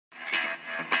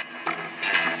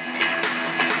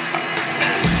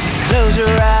close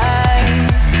your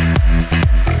eyes,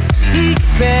 seek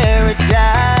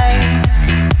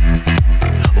paradise,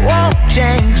 won't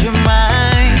change your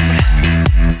mind,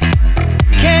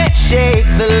 can't shape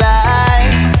the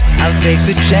lights, I'll take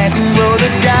the chance and roll the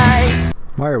dice.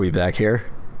 Why are we back here?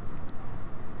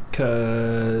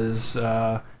 Because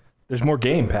there's more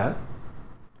game, Pat.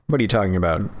 What are you talking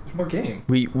about? There's more game.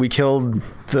 We killed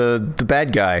the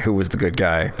bad guy who was the good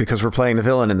guy because we're playing the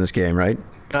villain in this game, right?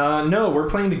 No, we're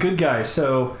playing the good guy.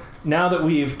 So now that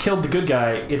we've killed the good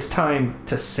guy, it's time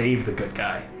to save the good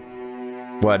guy.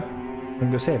 What? We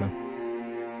can go save him.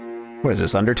 What is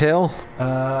this, Undertale?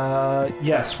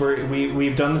 Yes,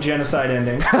 we've done the genocide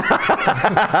ending.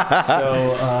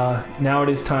 So now it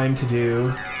is time to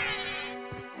do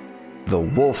the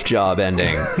wolf job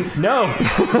ending. No!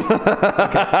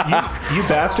 Okay. You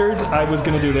bastards, I was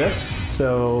gonna do this,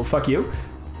 so fuck you.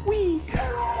 Whee!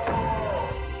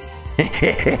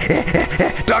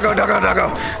 Doggo, doggo,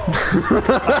 doggo!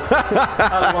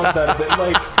 I love that a bit.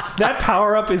 Like, that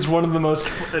power-up is one of the most...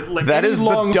 Like, that is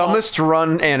the dumbest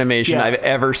run animation I've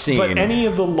ever seen. But any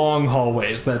of the long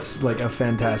hallways, that's like a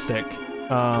fantastic...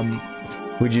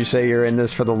 Would you say you're in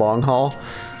this for the long haul?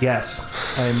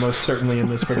 Yes, I am most certainly in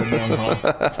this for the long haul.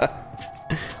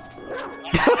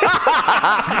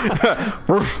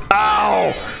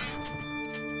 Ow!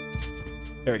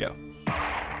 There we go.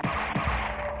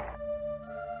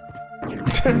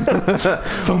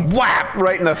 Whap!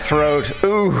 Right in the throat.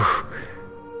 Ooh.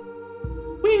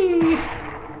 Whee!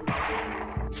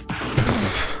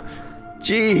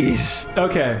 Jeez.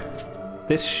 Okay.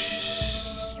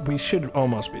 We should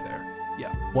almost be there.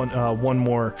 Yeah, one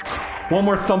more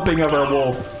thumping of our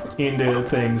wolf into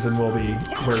things, and we'll be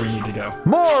where we need to go.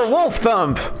 More wolf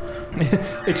thump.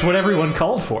 It's what everyone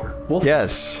called for. Wolf.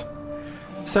 Yes.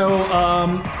 So,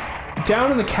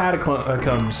 down in the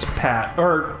catacombs, Pat,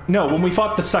 or no, when we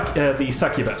fought the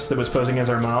succubus that was posing as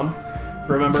our mom,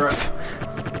 remember?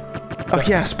 Oh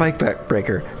yeah, spike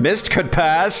breaker. Mist could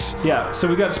pass. Yeah. So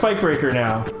we got spike breaker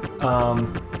now.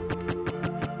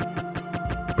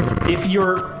 If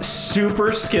you're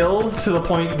super skilled to the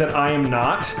point that I am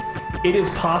not, it is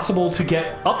possible to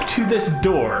get up to this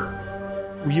door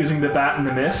using the bat and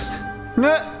the mist,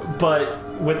 but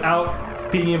without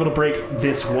being able to break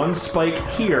this one spike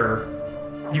here,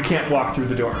 you can't walk through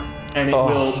the door, and it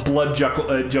will blood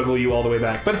juggle you all the way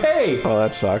back. But hey! Oh,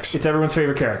 that sucks. It's everyone's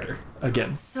favorite character,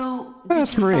 again. So,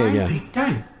 that's Maria again.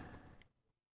 Time.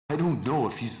 I don't know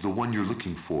if he's the one you're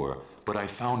looking for, but I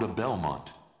found a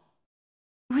Belmont.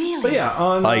 Really? But yeah,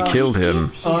 I killed him.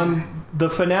 On the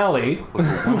finale,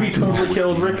 we totally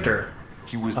killed Richter.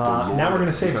 He was the now we're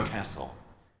gonna save him. Castle.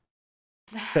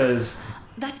 Because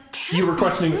that you were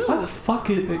questioning, why the fuck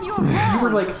is it? You were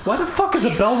like, why the fuck is a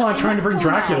Belmont trying to bring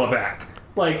Dracula back?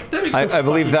 Like, that makes no I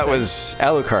believe that sense. was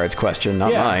Alucard's question,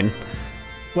 not mine.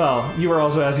 Well, you were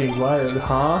also asking, why,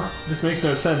 huh? This makes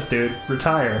no sense, dude.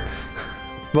 Retire.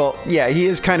 Well, yeah, he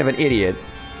is kind of an idiot,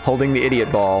 holding the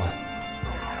idiot ball.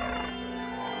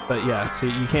 But yeah, so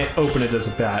you can't open it as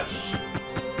a bat.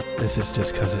 This is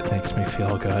just because it makes me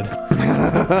feel good.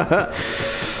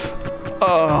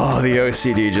 Oh, the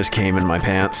OCD just came in my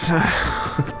pants.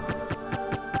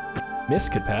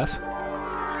 Mist could pass.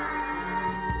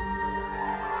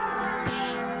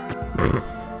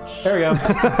 There we go.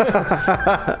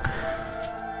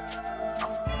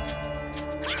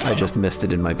 I just missed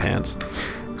it in my pants.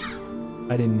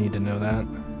 I didn't need to know that.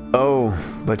 Oh,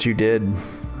 but you did.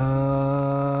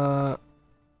 A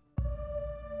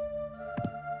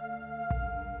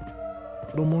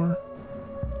little more.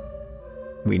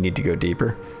 We need to go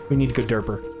deeper. We need to go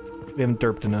derper. We haven't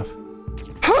derped enough.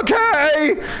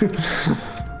 Okay!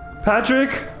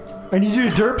 Patrick, I need you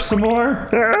to derp some more.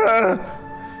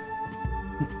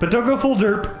 But don't go full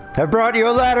derp. I brought you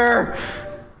a letter!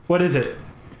 What is it?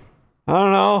 I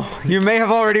don't know. You may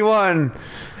have already won.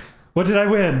 What did I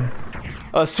win?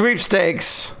 A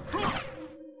sweepstakes.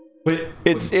 Wait.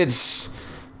 It's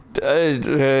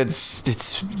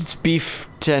beef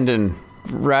tendon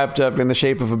wrapped up in the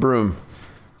shape of a broom.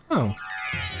 Oh.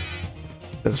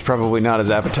 It's probably not as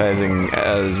appetizing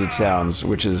as it sounds,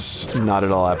 which is not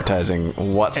at all appetizing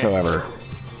whatsoever.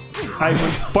 I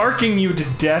was barking you to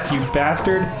death, you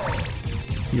bastard.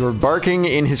 You were barking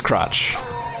in his crotch.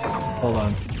 Hold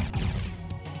on.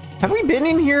 Have we been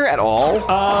in here at all?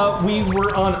 We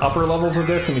were on upper levels of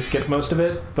this and we skipped most of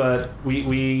it, but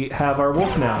we have our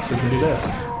wolf now, so we can do this.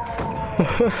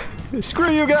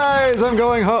 Screw you guys! I'm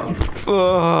going home.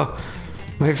 Ugh.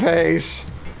 My face.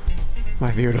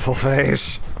 My beautiful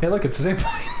face. Hey, look, it's the same thing.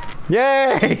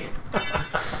 Yay!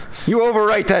 You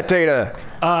overwrite that data.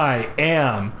 I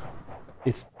am.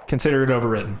 It's Consider it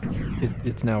overridden.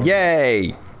 It's now.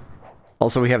 Yay!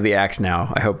 Also, we have the axe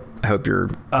now. I hope you're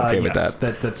okay with yes,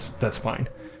 that. That's fine.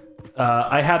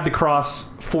 I had the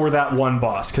cross for that one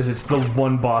boss because it's the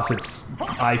one boss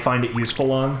I find it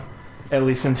useful on, at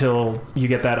least until you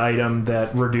get that item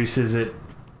that reduces it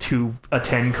to a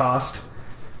 10 cost.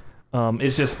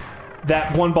 It's just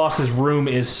that one boss's room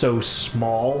is so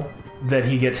small that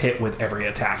he gets hit with every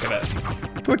attack of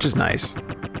it. Which is nice.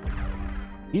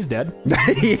 He's dead.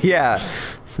 Yeah.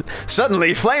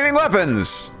 Suddenly, flaming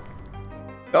weapons!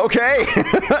 Okay.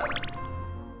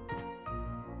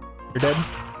 You're dead.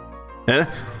 Huh?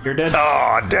 You're dead.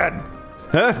 Oh, dead.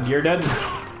 Huh? You're dead.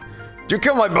 Did you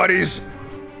kill my buddies?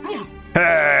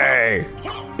 Hey!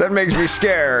 That makes me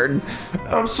scared.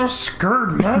 I'm so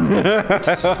scared, man.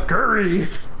 It's scary.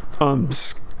 I'm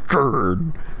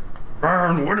scared.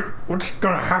 Man, what's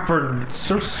gonna happen? It's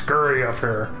so scary up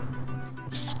here.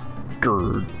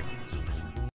 Scared.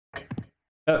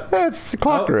 That's the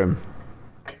clock room.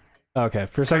 Okay,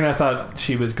 for a second I thought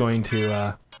she was going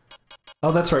to,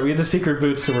 Oh, that's right, we had the secret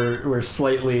boots, so we're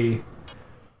slightly...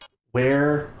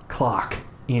 Wear clock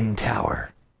in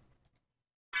tower.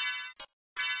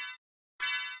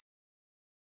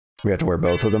 We have to wear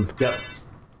both of them? Yep.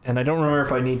 And I don't remember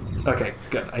if I need... Okay,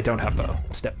 good. I don't have to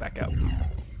step back out.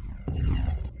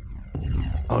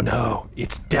 Oh no,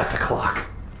 it's death o'clock.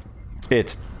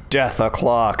 It's death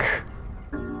o'clock.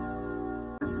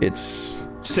 It's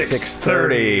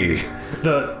 6:30.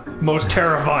 The most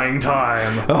terrifying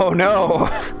time. Oh no!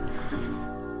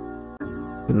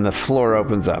 And the floor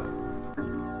opens up.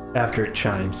 After it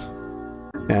chimes.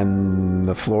 And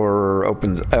the floor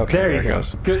opens. Okay, There you it go.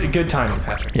 goes. Good timing,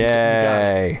 Patrick.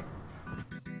 Yay!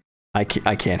 I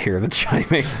can't hear the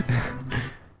chiming.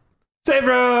 Save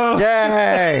room!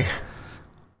 Yay!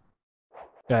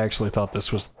 I actually thought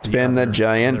this was Spin the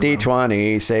giant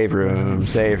D20. Save room.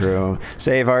 Save room.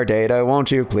 Save our data, won't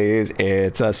you please?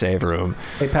 It's a save room.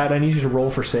 Hey Pat, I need you to roll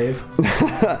for save.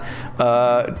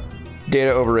 Data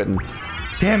overwritten.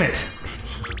 Damn it!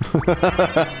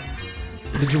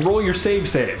 Did you roll your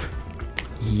save?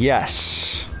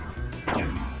 Yes.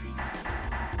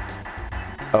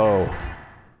 Oh.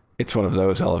 It's one of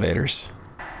those elevators.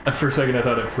 For a second I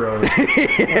thought it froze. I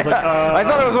was like, I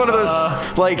thought it was one of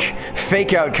those, like,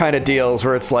 fake-out kind of deals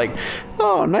where it's like,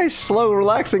 oh, nice, slow,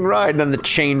 relaxing ride, and then the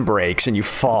chain breaks and you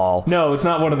fall. No, it's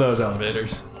not one of those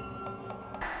elevators.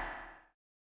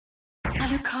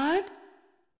 Alucard?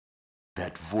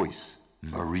 That voice,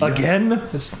 Maria. Again?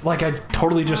 It's like I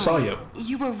totally just saw you.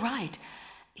 You were right.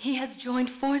 He has joined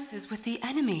forces with the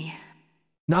enemy.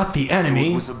 Not the So it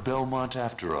enemy. was a Belmont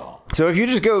after all. So if you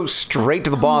just go straight to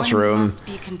the boss Someone room, must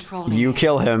be controlling you it.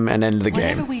 kill him and end the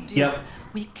Whatever game. we do, Yep.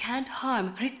 we can't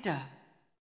harm Richter.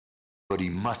 But he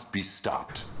must be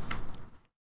stopped.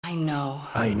 I know.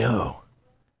 I know.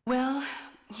 Well,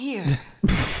 here.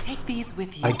 Take these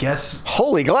with you. I guess.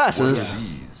 Holy glasses!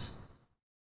 These.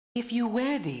 If you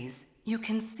wear these, you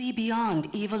can see beyond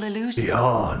evil illusions.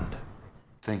 Beyond.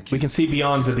 Thank you. We can see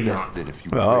beyond the It is best beyond. that if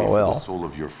you Oh, pray for well. the soul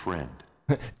of your friend.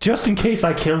 Just in case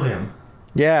I kill him.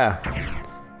 Yeah.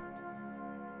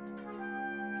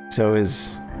 So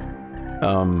is...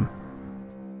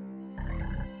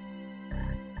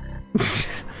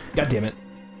 God damn it.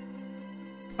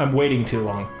 I'm waiting too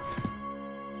long.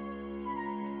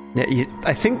 Yeah,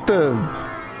 I think the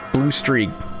blue streak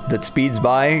that speeds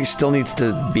by still needs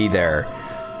to be there.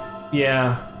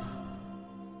 Yeah.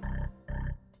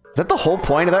 Is that the whole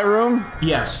point of that room?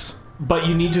 Yes. But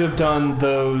you need to have done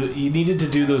those. You needed to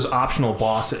do those optional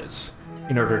bosses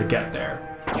in order to get there.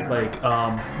 Like,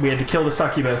 we had to kill the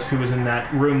succubus who was in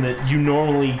that room that you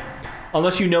normally,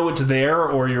 unless you know it's there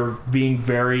or you're being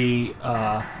very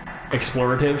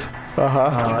explorative,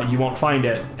 you won't find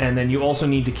it. And then you also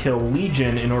need to kill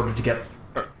Legion in order to get.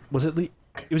 Was it? It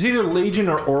was either Legion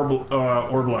or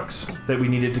Orblux that we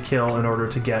needed to kill in order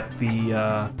to get the.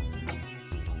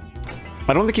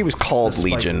 I don't think he was called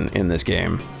spike. Legion in this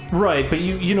game. Right, but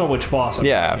you know which boss I'm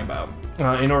talking about.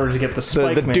 In order to get the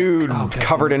spike the man- dude Oh, God,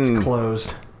 covered it's in-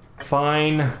 closed.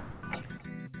 Fine.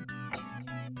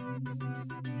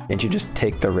 Can't you just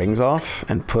take the rings off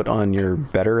and put on your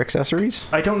better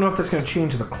accessories? I don't know if that's going to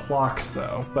change the clocks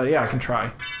though, but yeah, I can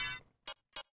try.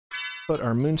 Put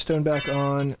our moonstone back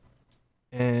on,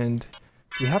 and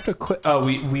we have to equip. Oh,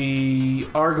 we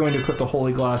are going to equip the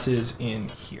holy glasses in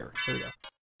here. There we go.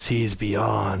 Sees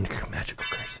beyond magical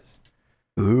curses.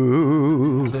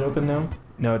 Ooh. Does it open now?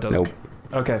 No, it doesn't. Nope.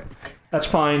 Okay, that's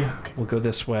fine. We'll go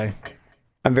this way.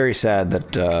 I'm very sad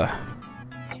that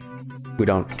we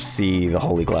don't see the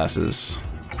holy glasses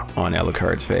on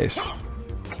Alucard's face.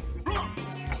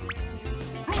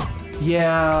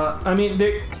 Yeah, I mean,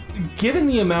 given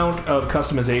the amount of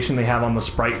customization they have on the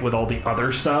sprite with all the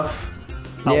other stuff,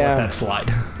 I'll let that slide.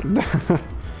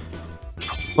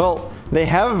 Well, they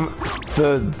have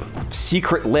the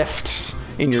secret lifts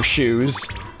in your shoes.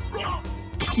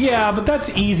 Yeah, but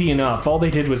that's easy enough. All they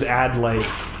did was add, like,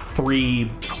 3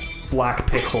 black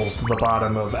pixels to the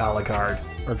bottom of Alucard.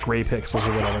 Or gray pixels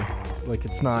or whatever. Like,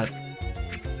 it's not...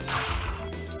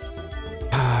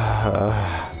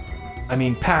 I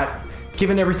mean, Pat,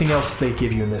 given everything else they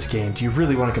give you in this game, do you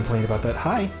really want to complain about that?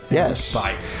 Hi. Yes.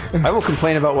 Bye. I will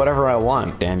complain about whatever I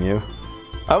want, damn you.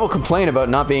 I will complain about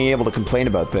not being able to complain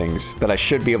about things that I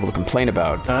should be able to complain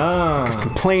about. Ah. Because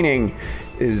complaining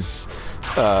is...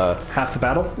 half the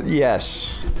battle?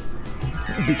 Yes.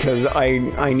 Because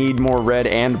I need more red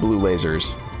and blue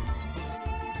lasers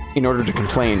in order to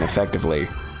complain effectively.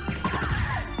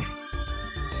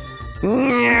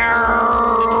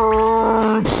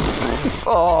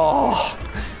 Oh.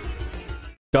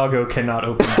 Doggo cannot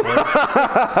open the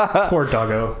door. Poor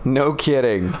Doggo. No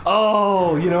kidding.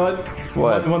 Oh, you know what?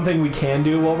 What? One thing we can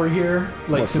do while we're here,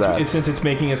 like What's that? since it's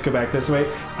making us go back this way,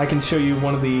 I can show you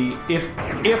one of the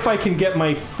if I can get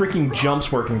my freaking jumps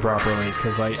working properly,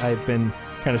 because I've been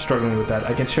kind of struggling with that.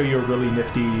 I can show you a really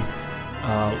nifty.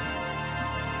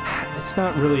 It's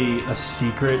not really a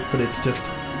secret, but it's just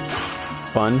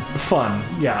Fun? fun.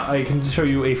 Yeah, I can show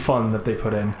you a fun that they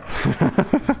put in.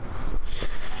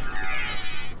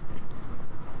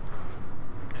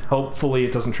 Hopefully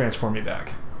it doesn't transform me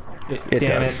back. It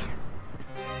Damn does. it.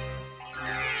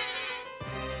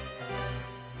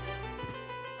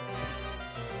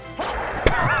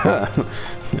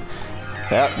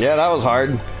 Yeah, that was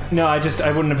hard. No, I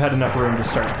wouldn't have had enough room to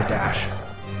start the dash.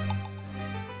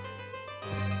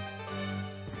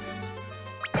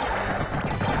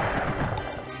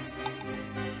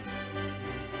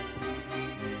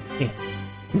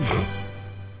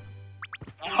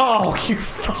 Oh, you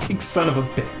fucking son of a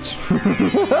bitch.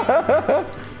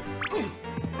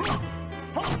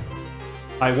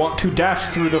 I want to dash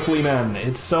through the flea man.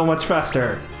 It's so much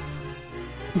faster.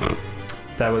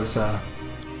 That was,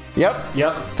 Yep.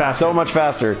 faster. So much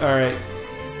faster. All right.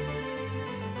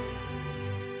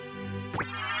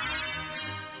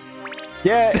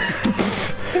 Yeah.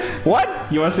 What?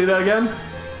 You want to see that again?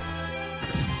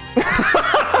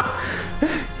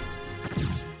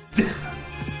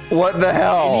 What the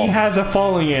hell? He has a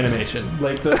falling animation.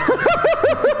 Like the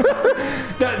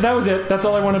that was it. That's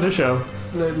all I wanted to show.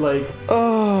 Like,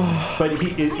 but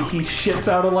he shits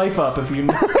out a life up if you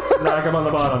knock him on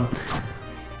the bottom.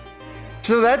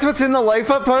 So that's what's in the life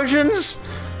up potions?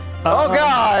 Oh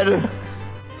god!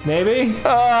 Maybe.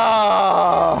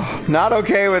 Oh, not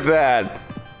okay with that.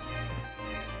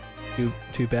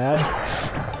 Too bad.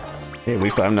 Hey, at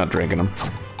least I'm not drinking them.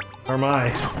 Or am I?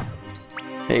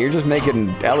 Hey, you're just making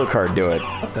Alucard do it.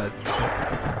 Got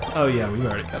that. Oh yeah, we've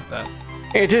already got that.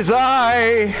 It is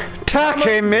I,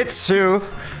 Takemitsu.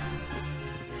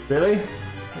 Really?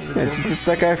 It's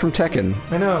that guy from Tekken.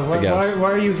 I know. guess.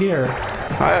 Why are you here?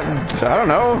 I don't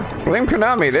know. Blame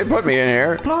Konami. They put me in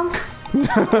here. Plonk.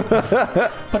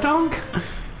 Badonk.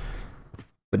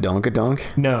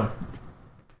 Badonkadonk. No,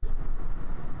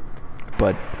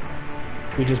 But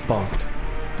we just bonked.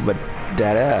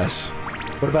 that ass.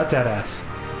 What about that ass?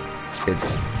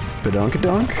 It's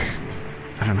Badonkadonk?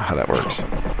 I don't know how that works.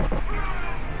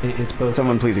 It's both.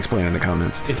 Someone please explain in the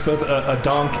comments. It's both a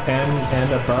donk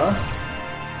and a ba.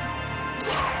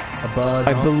 A ba.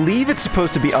 I donk? believe it's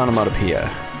supposed to be onomatopoeia.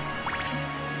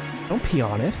 Don't pee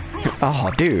on it. Oh,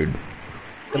 dude.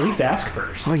 At least ask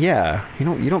first. Well, yeah.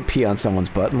 You don't pee on someone's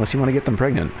butt unless you want to get them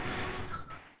pregnant.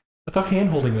 I thought hand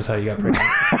holding was how you got pregnant.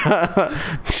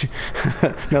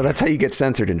 No, that's how you get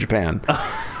censored in Japan.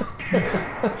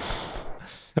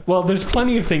 Well, there's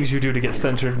plenty of things you do to get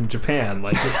censored in Japan.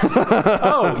 Like, it's just,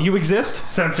 oh, you exist?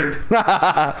 Censored.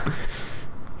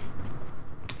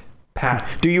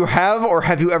 Pat. Do you have or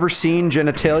have you ever seen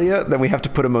genitalia? Then we have to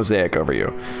put a mosaic over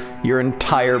you. Your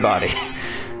entire body.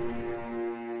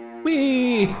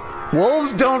 Whee!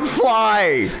 Wolves don't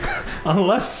fly!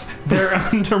 Unless they're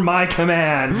under my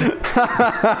command.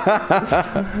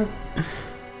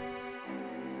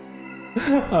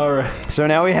 Alright. So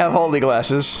now we have holy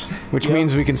glasses, which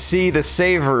means we can see the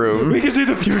save room. We can see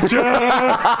the future!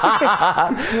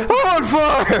 I'm on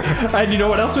fire! And you know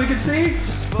what else we can see?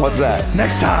 What's that?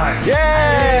 Next time!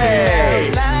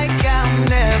 Yay! Like I'll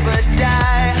never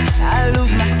die. I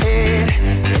lose my head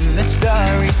in the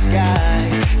starry sky.